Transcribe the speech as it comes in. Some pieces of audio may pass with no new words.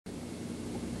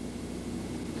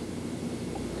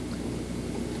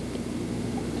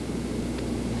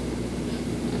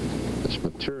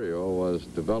Material was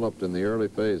developed in the early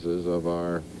phases of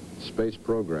our space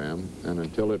program, and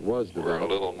until it was developed... We're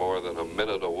a little more than a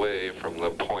minute away from the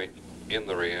point in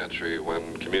the reentry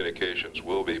when communications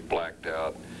will be blacked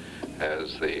out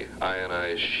as the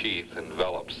ionized sheath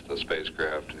envelops the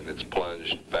spacecraft and it's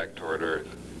plunged back toward Earth.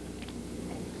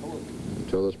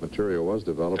 Until this material was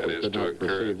developed, That it is could to not occur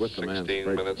proceed at with the manned 16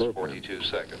 space minutes, program. 42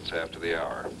 seconds after the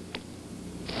hour.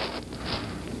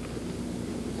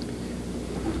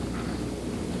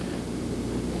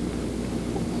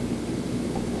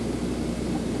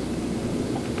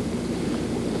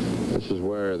 This is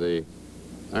where the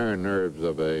iron nerves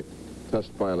of a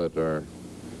test pilot are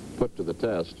put to the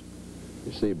test.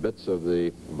 You see bits of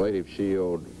the ablative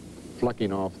shield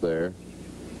flecking off there.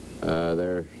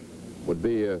 There would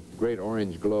be a great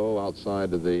orange glow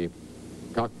outside of the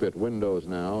cockpit windows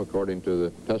now, according to the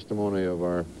testimony of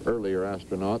our earlier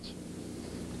astronauts.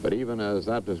 But even as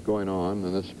that is going on,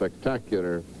 and this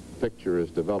spectacular picture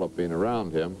is developing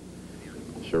around him,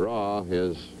 Schirra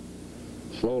is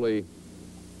slowly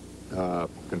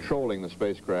controlling the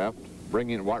spacecraft,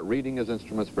 reading his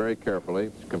instruments very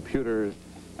carefully, computers,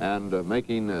 and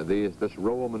making this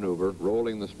roll maneuver,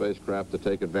 rolling the spacecraft to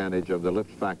take advantage of the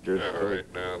lift factors. Right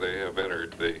now they have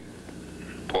entered the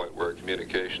point where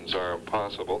communications are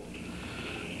impossible.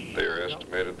 They are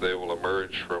estimated they will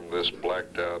emerge from this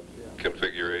blacked out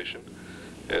configuration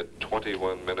at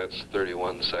 21 minutes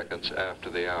 31 seconds after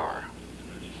the hour.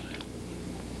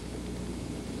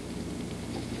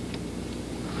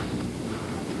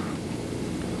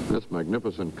 This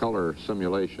magnificent color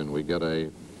simulation, we get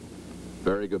a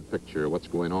very good picture of what's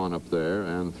going on up there,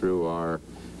 and through our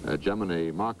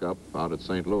Gemini mock-up out at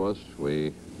St. Louis,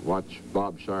 we watch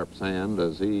Bob Sharp's hand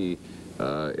as he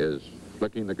is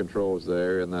flicking the controls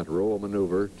there in that roll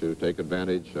maneuver to take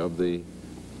advantage of the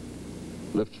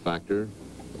lift factor,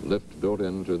 lift built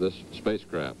into this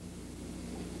spacecraft.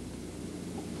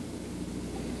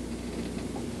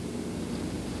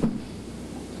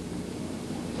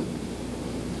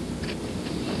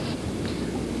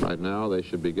 Right now, they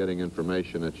should be getting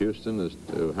information at Houston as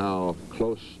to how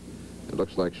close it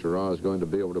looks like Schirra is going to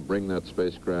be able to bring that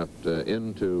spacecraft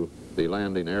into the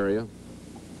landing area.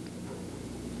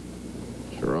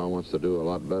 Schirra wants to do a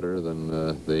lot better than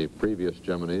the previous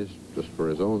Geminis, just for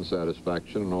his own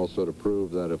satisfaction, and also to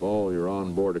prove that if all your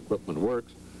onboard equipment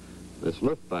works, this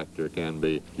lift factor can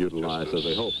be utilized as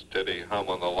they hope. Steady hum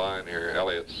on the line here.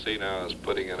 Elliot C now is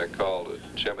putting in a call to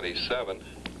Gemini 7.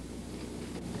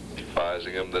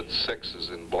 Advising him that 6 is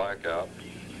in blackout.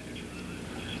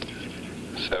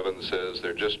 7 says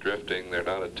they're just drifting, they're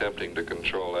not attempting to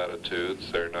control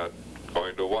attitudes, they're not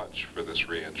going to watch for this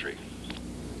re-entry.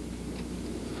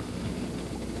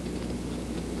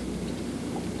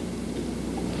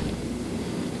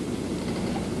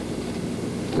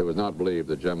 It was not believed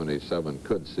that Gemini 7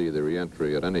 could see the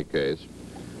re-entry at any case.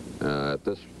 At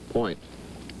this point,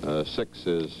 6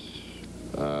 is,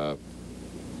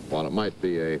 while it might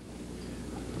be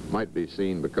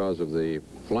seen because of the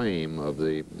flame of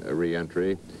the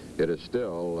re-entry, it is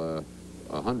still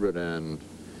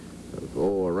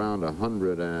around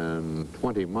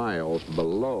 120 miles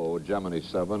below Gemini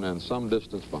 7 and some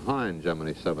distance behind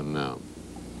Gemini 7 now.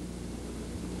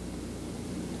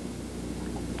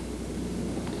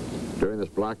 During this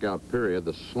blackout period,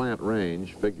 the slant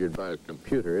range figured by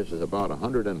computers is about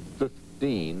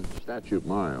 115 statute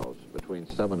miles between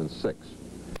 7 and 6.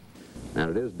 And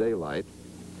it is daylight.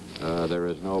 There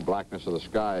is no blackness of the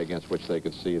sky against which they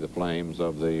could see the flames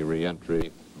of the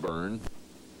re-entry burn.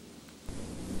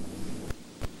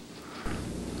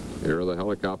 Here are the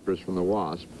helicopters from the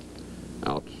WASP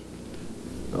out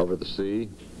over the sea.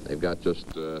 They've got just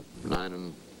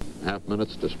 9.5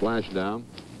 minutes to splashdown.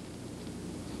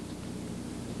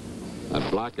 That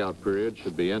blackout period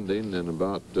should be ending in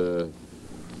about 2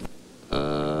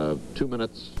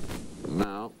 minutes from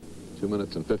now, 2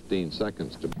 minutes and 15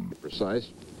 seconds to be precise.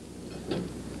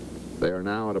 They are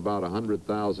now at about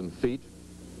 100,000 feet.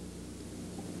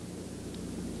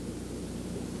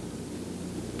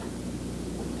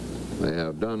 They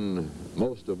have done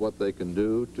most of what they can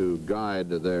do to guide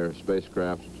their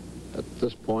spacecraft at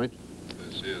this point.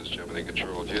 This is Gemini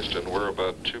Control Houston. We're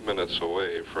about 2 minutes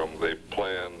away from the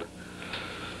planned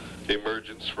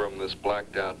emergence from this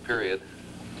blacked out period.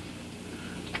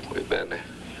 We've been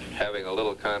having a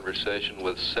little conversation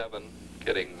with 7,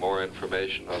 getting more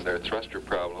information on their thruster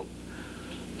problem.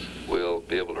 We'll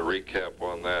be able to recap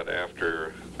on that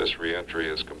after this re-entry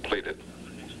is completed.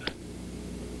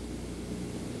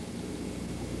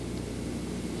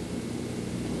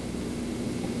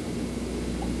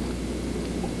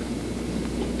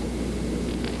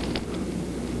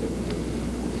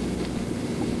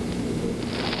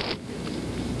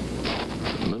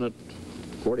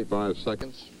 45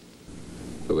 seconds.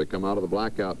 So they come out of the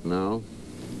blackout now.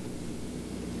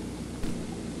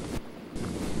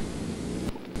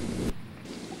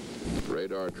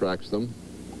 Radar tracks them.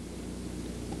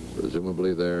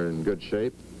 Presumably they're in good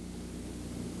shape.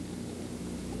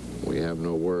 We have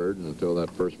no word until that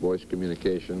first voice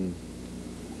communication.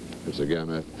 It's again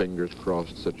a fingers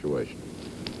crossed situation.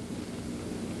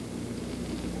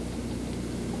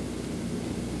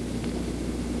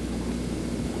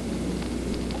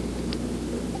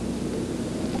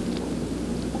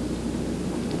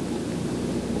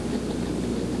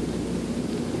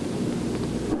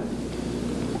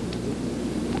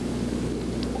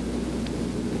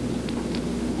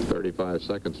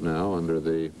 Seconds now under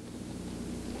the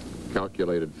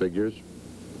calculated figures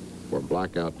for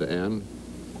blackout to end.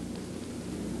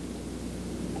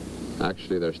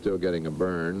 Actually, they're still getting a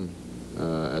burn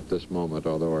at this moment,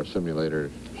 although our simulator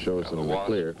shows them in the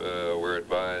clear. We're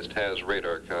advised, has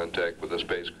radar contact with the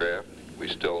spacecraft. We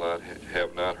still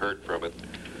have not heard from it.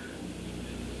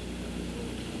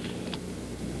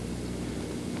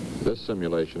 This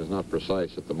simulation is not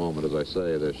precise at the moment. As I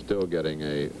say, they're still getting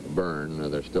a burn.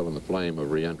 They're still in the flame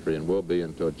of re-entry and will be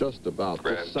until just about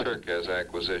this second. Grand Turk has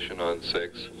acquisition on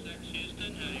 6.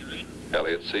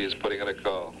 Elliott C is putting in a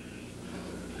call.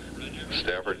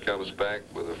 Safford comes back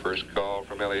with the first call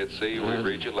from Elliott C. We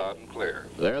read you loud and clear.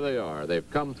 There they are. They've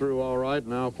come through all right.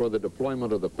 Now for the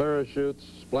deployment of the parachutes,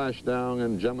 splashdown,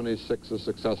 and Gemini 6's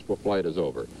successful flight is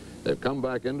over. They've come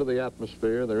back into the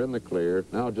atmosphere. They're in the clear.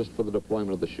 Now just for the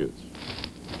deployment of the chutes.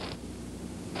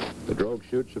 The drogue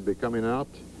chute should be coming out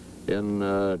in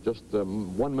just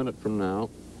 1 minute from now.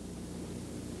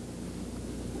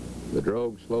 The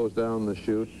drogue slows down the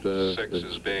chute. 6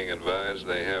 is being advised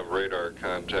they have radar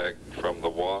contact from the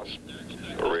Wasp.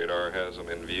 The radar has them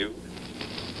in view.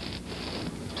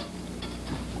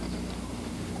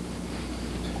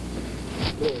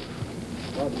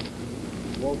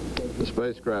 The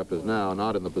spacecraft is now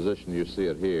not in the position you see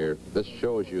it here. This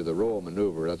shows you the roll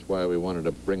maneuver. That's why we wanted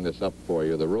to bring this up for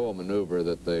you. The roll maneuver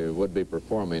that they would be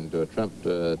performing to attempt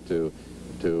to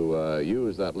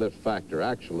use that lift factor.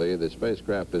 Actually, the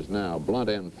spacecraft is now blunt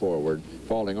end forward,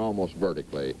 falling almost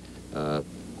vertically,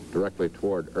 directly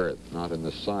toward Earth, not in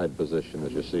the side position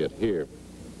as you see it here.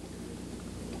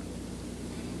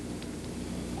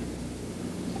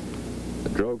 The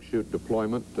drogue chute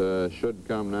deployment should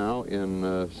come now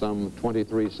in some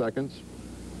 23 seconds.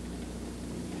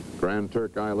 Grand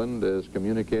Turk Island is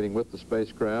communicating with the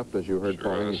spacecraft, as you heard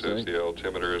Pauline say. Says the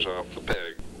altimeter is off the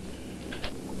peg.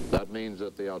 That means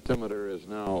that the altimeter is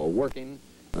now working.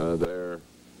 They're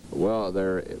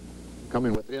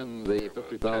coming within the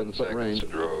 50,000 foot range.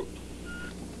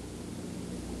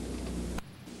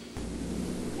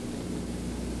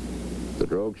 The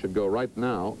drogue should go right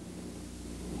now.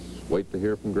 Let's wait to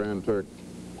hear from Grand Turk.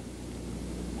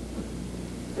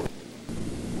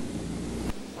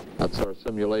 That's our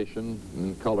simulation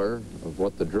in color of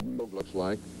what the drogue looks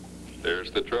like. There's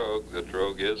the drogue. The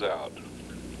drogue is out.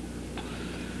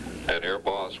 And Air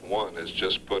Boss 1 has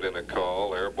just put in a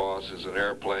call. Air Boss is an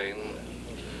airplane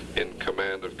in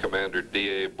command of Commander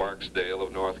D.A. Barksdale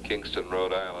of North Kingston,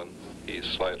 Rhode Island. He's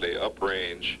slightly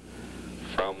uprange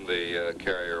from the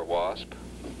carrier Wasp.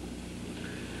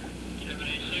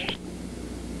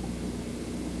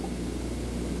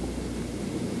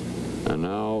 And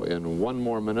now, in 1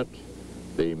 more minute,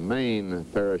 the main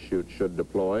parachute should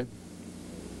deploy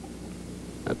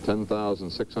at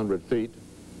 10,600 feet.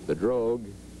 The drogue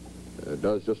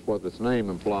does just what its name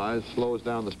implies, slows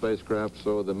down the spacecraft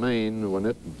so the main, when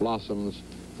it blossoms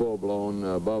full-blown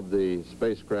above the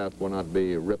spacecraft, will not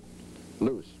be ripped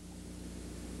loose.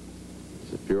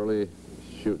 It purely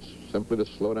shoots simply to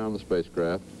slow down the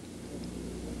spacecraft.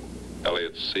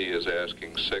 Elliott C is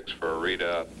asking 6 for a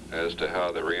readout as to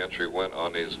how the reentry went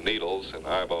on his needles and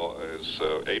his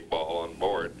 8-ball on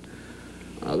board.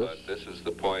 But this is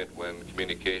the point when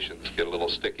communications get a little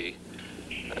sticky.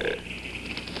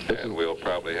 And we'll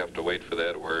probably have to wait for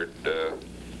that word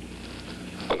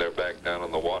when they're back down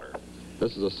on the water.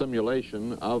 This is a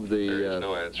simulation of the... There is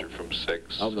no answer from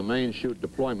 6. ...of the main chute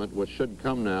deployment, which should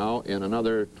come now in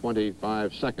another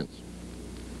 25 seconds.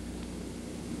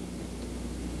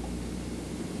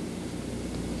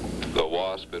 The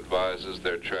Wasp advises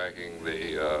they're tracking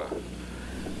the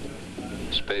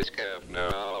spacecraft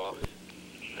now.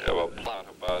 They have a plot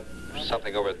about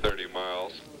something over 30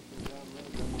 miles.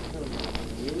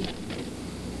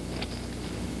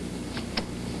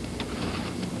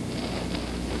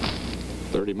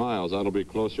 "30 miles, that'll be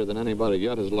closer than anybody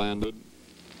yet has landed.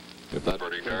 If that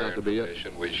Pretty turns fair out to be it.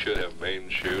 information. We should have main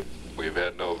chute. We've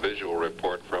had no visual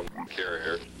report from the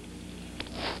carrier.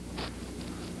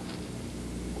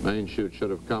 Main chute should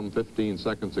have come 15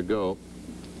 seconds ago.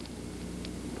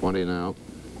 20 now.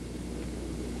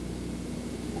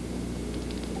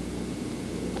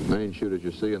 Main chute, as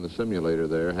you see in the simulator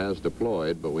there, has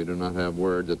deployed, but we do not have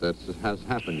word that that has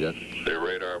happened yet. The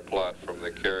radar plot from the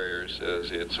carrier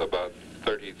says it's about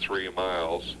 33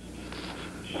 miles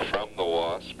from the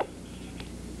Wasp.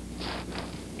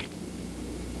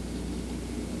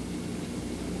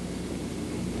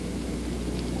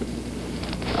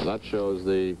 Now that shows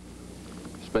the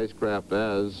spacecraft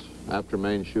as, after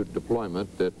main chute deployment,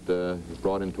 it is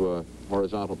brought into a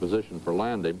horizontal position for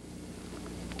landing.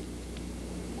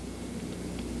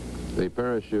 The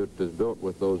parachute is built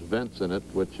with those vents in it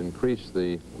which increase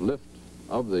the lift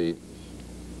of the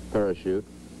parachute.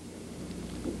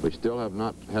 We still have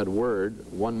not had word,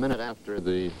 1 minute after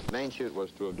the main chute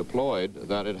was to have deployed,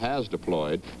 that it has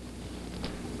deployed.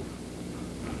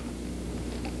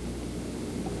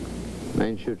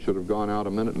 Main chute should have gone out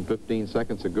 1 minute and 15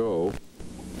 seconds ago.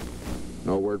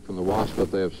 No word from the Wasp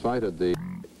that they have sighted the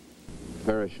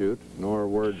parachute, nor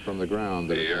word from the ground.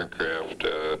 The aircraft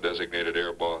designated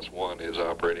Air Boss 1 is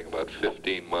operating about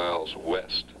 15 miles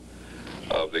west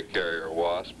of the carrier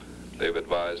Wasp. They've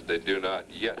advised they do not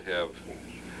yet have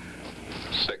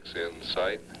 6 in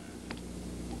sight.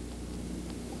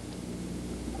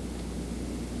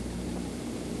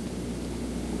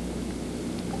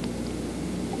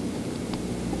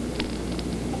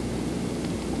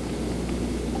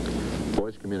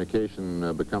 Voice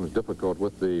communication becomes difficult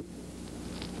with the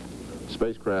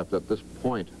spacecraft at this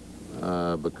point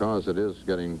because it is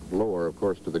getting lower, of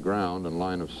course, to the ground, and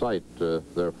line of sight,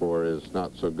 therefore, is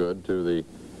not so good to the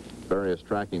various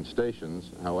tracking stations.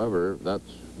 However,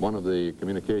 that's one of the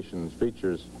communications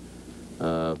features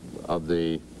of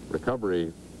the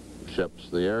recovery ships,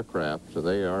 the aircraft, so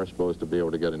they are supposed to be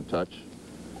able to get in touch.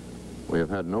 We have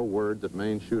had no word that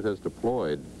main chute has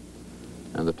deployed,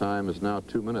 and the time is now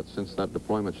 2 minutes since that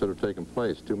deployment should have taken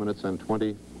place. 2 minutes and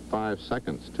 25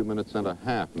 seconds, 2 minutes and a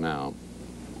half now.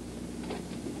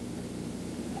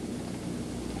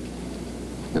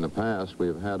 In the past, we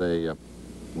have had a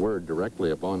word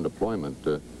directly upon deployment.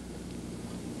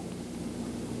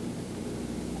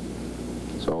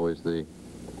 It's always the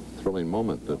thrilling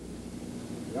moment that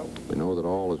we know that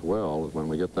all is well is when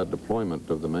we get that deployment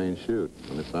of the main chute.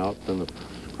 When it's out, then the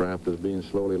craft is being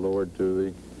slowly lowered to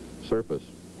the surface.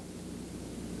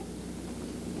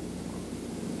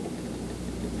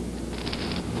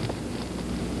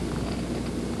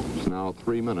 It's now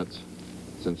 3 minutes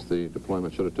since the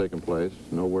deployment should have taken place.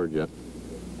 No word yet.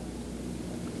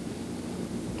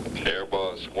 Air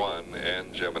Boss 1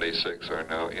 and Gemini 6 are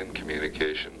now in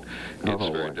communication. It's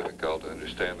very difficult to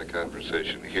understand the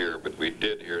conversation here, but we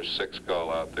did hear 6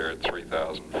 call out there at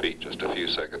 3,000 feet just a few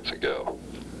seconds ago.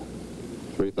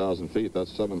 3,000 feet,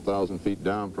 that's 7,000 feet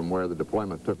down from where the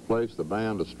deployment took place. The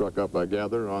band has struck up, I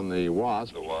gather, on the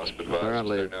Wasp. The Wasp advises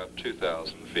they're now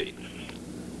 2,000 feet.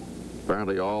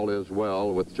 Apparently all is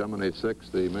well with Gemini 6.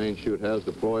 The main chute has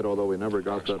deployed, although we never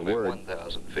got that word.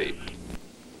 1,000 feet.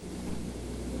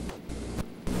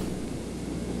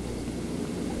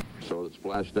 So the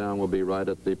splashdown will be right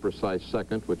at the precise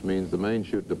second, which means the main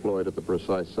chute deployed at the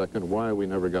precise second. Why we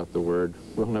never got the word,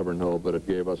 we'll never know, but it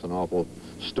gave us an awful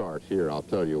start here, I'll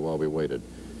tell you, while we waited.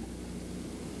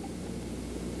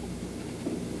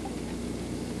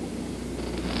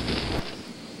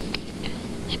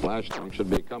 Splashdown should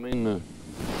be coming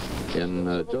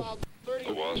in just...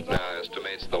 The Wasp now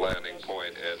estimates the landing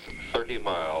point at 30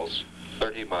 miles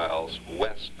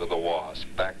west of the Wasp,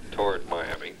 back toward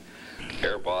Miami.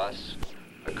 Air Boss,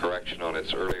 a correction on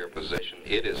its earlier position,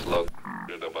 it is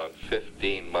located about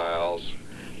 15 miles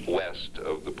west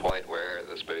of the point where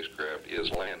the spacecraft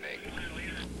is landing.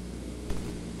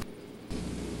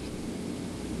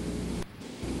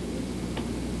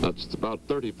 That's about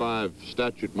 35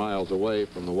 statute miles away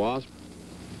from the Wasp.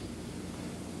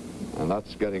 And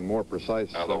that's getting more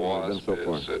precise now the Wasp so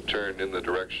far. is turned in the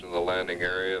direction of the landing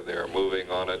area. They are moving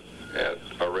on it at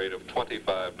a rate of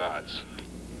 25 knots.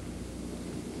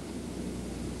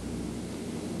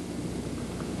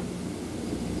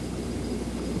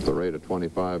 At the rate of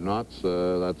 25 knots,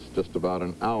 that's just about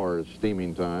an hour's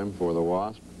steaming time for the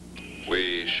Wasp.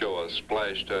 We show a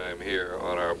splash time here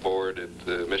on our board at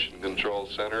the Mission Control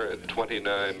Center at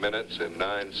 29 minutes and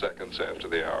 9 seconds after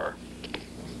the hour.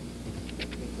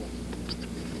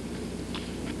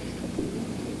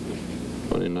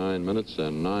 29 minutes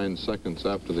and 9 seconds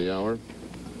after the hour.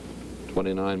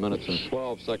 29 minutes and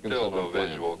 12 seconds. Still no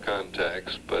visual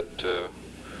contacts, but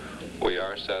we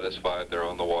are satisfied they're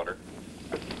on the water.